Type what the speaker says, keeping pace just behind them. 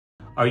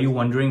Are you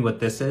wondering what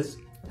this is?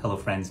 Hello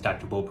friends,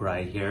 Dr.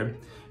 Boparai here.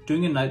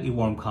 Doing a nightly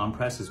warm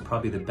compress is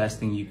probably the best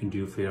thing you can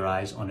do for your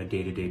eyes on a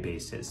day-to-day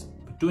basis.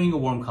 But doing a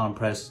warm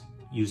compress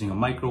using a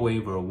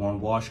microwave or a warm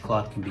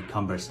washcloth can be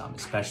cumbersome,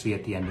 especially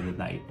at the end of the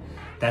night.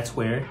 That's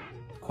where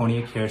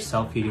CorneaCare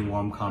self-heating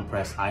warm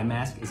compress eye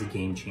mask is a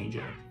game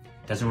changer.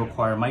 It doesn't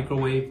require a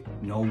microwave,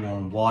 no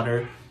warm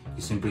water.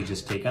 You simply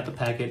just take out the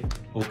packet,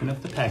 open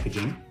up the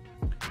packaging,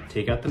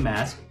 take out the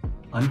mask,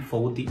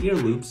 unfold the ear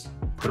loops,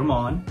 put them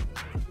on,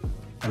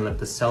 and let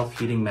the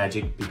self-heating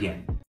magic begin.